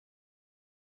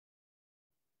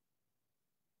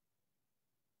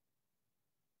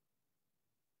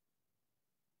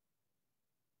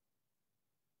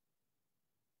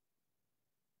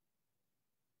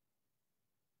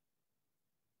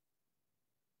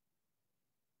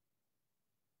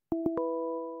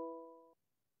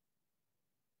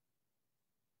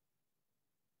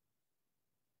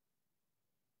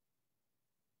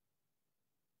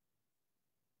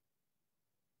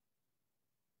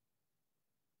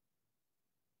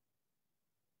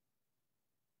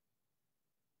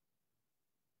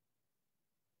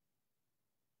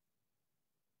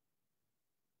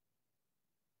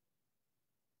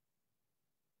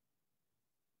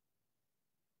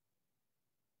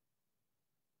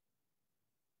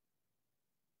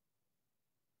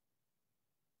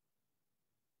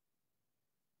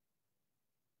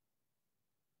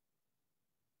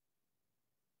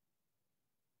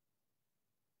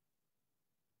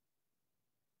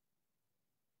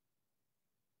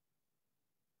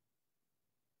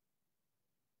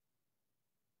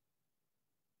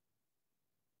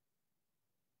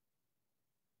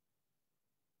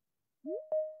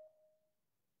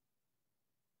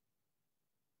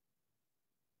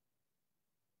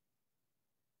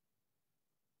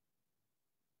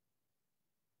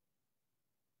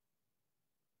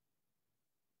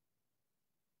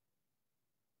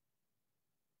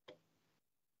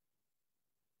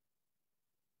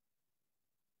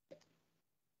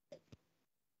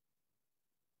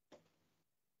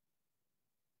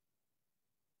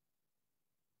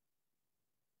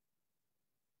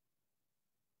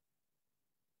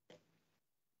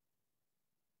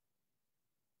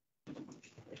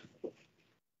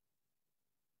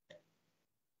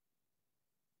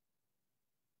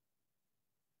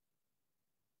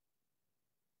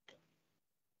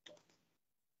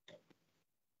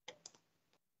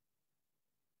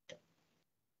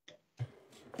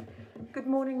Good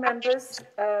morning, members.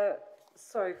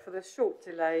 Sorry for the short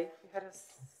delay. We had a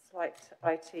slight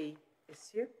IT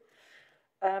issue.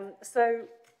 So,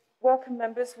 welcome,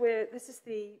 members. This is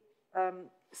the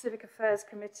Civic Affairs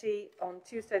Committee on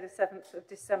Tuesday, the 7th of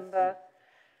December,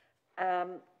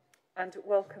 and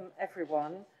welcome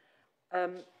everyone.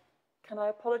 Can I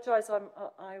apologise?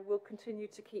 I will continue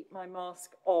to keep my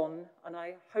mask on, and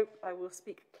I hope I will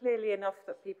speak clearly enough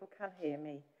that people can hear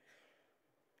me.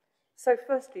 So,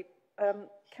 firstly,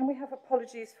 can we have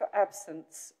apologies for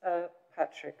absence?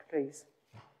 Patrick, please.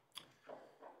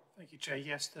 Thank you, Chair.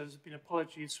 Yes, there's been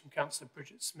apologies from Councillor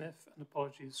Bridget Smith and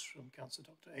apologies from Councillor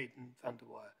Dr. Aidan van der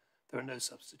Weyer. There are no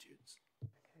substitutes.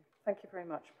 Okay. Thank you very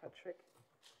much, Patrick.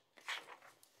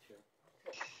 Sure.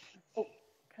 Oh,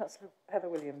 Councillor Heather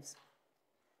Williams.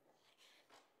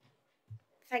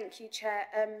 Thank you, Chair.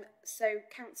 So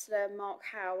Councillor Mark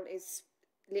Howell is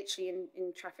literally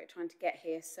in traffic trying to get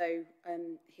here, so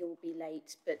he will be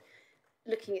late. But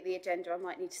looking at the agenda, I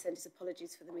might need to send his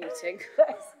apologies for the meeting.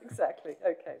 Exactly.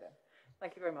 Okay, then.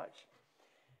 Thank you very much.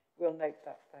 We'll note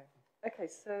that, though. Okay,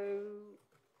 so...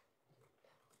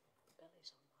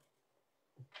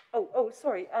 Oh,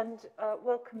 sorry, and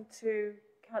welcome to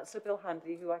Councillor Bill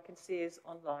Handley, who I can see is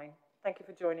online. Thank you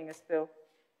for joining us, Bill.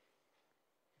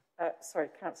 Sorry,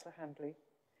 Councillor Handley.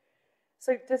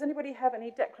 So, does anybody have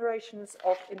any declarations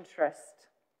of interest?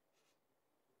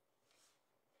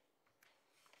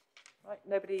 Right,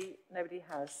 nobody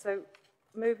has. So,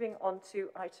 moving on to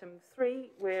item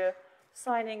 3, we're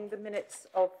signing the minutes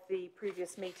of the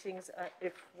previous meetings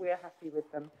if we're happy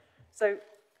with them. So,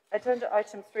 agenda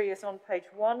item 3 is on page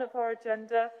 1 of our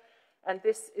agenda, and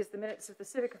this is the minutes of the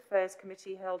Civic Affairs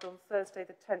Committee held on Thursday,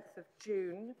 the 10th of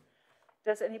June.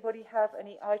 Does anybody have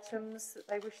any items that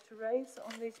they wish to raise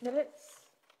on these minutes?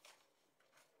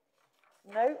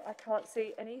 No, I can't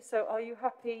see any. So are you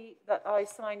happy that I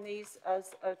sign these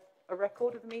as a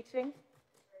record of the meeting?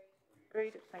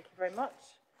 Agreed. Thank you very much.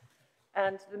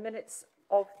 And the minutes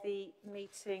of the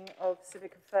meeting of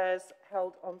Civic Affairs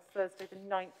held on Thursday, the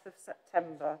 9th of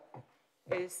September.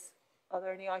 Are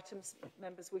there any items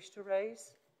members wish to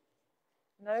raise?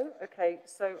 No? Okay,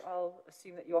 so I'll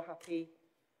assume that you're happy.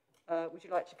 Would you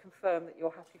like to confirm that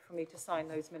you're happy for me to sign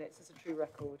those minutes as a true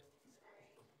record?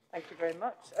 Thank you very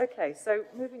much. Okay, so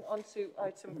moving on to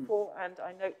item 4, and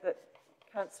I note that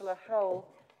Councillor Howell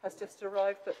has just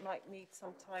arrived but might need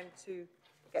some time to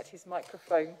get his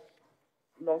microphone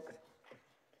logged.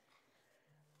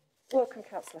 Welcome,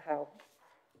 Councillor Howell.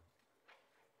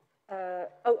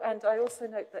 And I also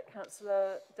note that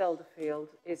Councillor Delderfield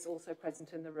is also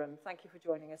present in the room. Thank you for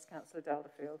joining us, Councillor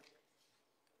Delderfield.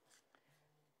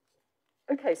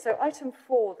 Okay, so item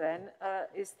 4 then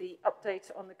is the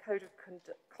update on the Code of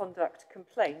Conduct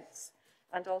complaints,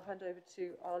 and I'll hand over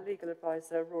to our legal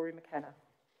advisor, Rory McKenna.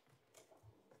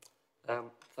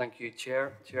 Thank you,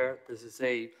 Chair. This is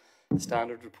a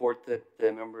standard report that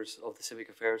the members of the Civic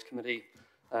Affairs Committee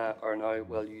are now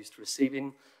well used to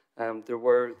receiving. There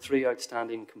were 3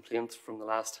 outstanding complaints from the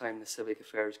last time the Civic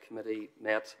Affairs Committee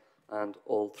met and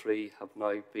all 3 have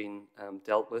now been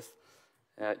dealt with.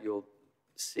 You'll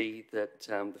see that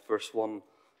the first one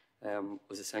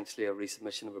was essentially a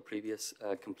resubmission of a previous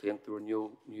complaint. There were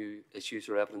no new issues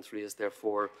or evidence raised,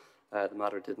 therefore the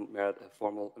matter didn't merit a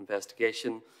formal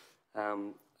investigation.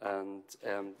 The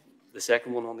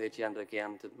second one on the agenda,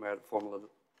 again, didn't merit a formal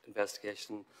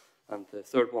investigation. And the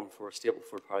third one for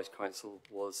Stapleford Parish Council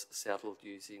was settled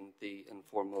using the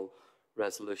informal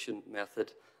resolution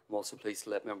method. I'm also pleased to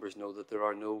let members know that there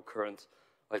are no current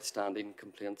outstanding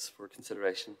complaints for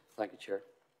consideration. Thank you, Chair.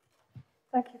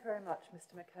 Thank you very much,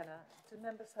 Mr. McKenna. Do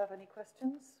members have any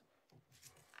questions?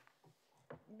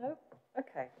 No?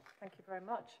 Okay, thank you very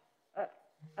much.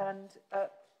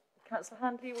 Councillor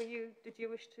Handley, did you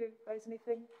wish to raise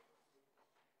anything?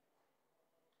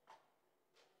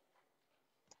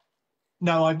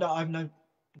 No, I've no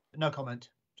comment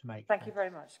to make. Thank you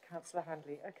very much, Councillor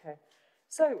Handley. Okay,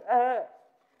 so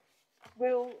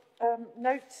we'll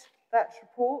note that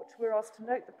report. We're asked to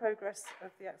note the progress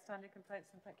of the outstanding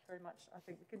complaints, and thank you very much. I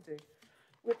think we can do.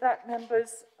 With that,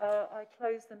 members, I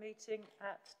close the meeting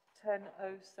at 10:07.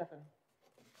 I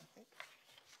think.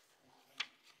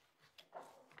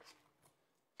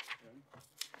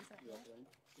 Is that right?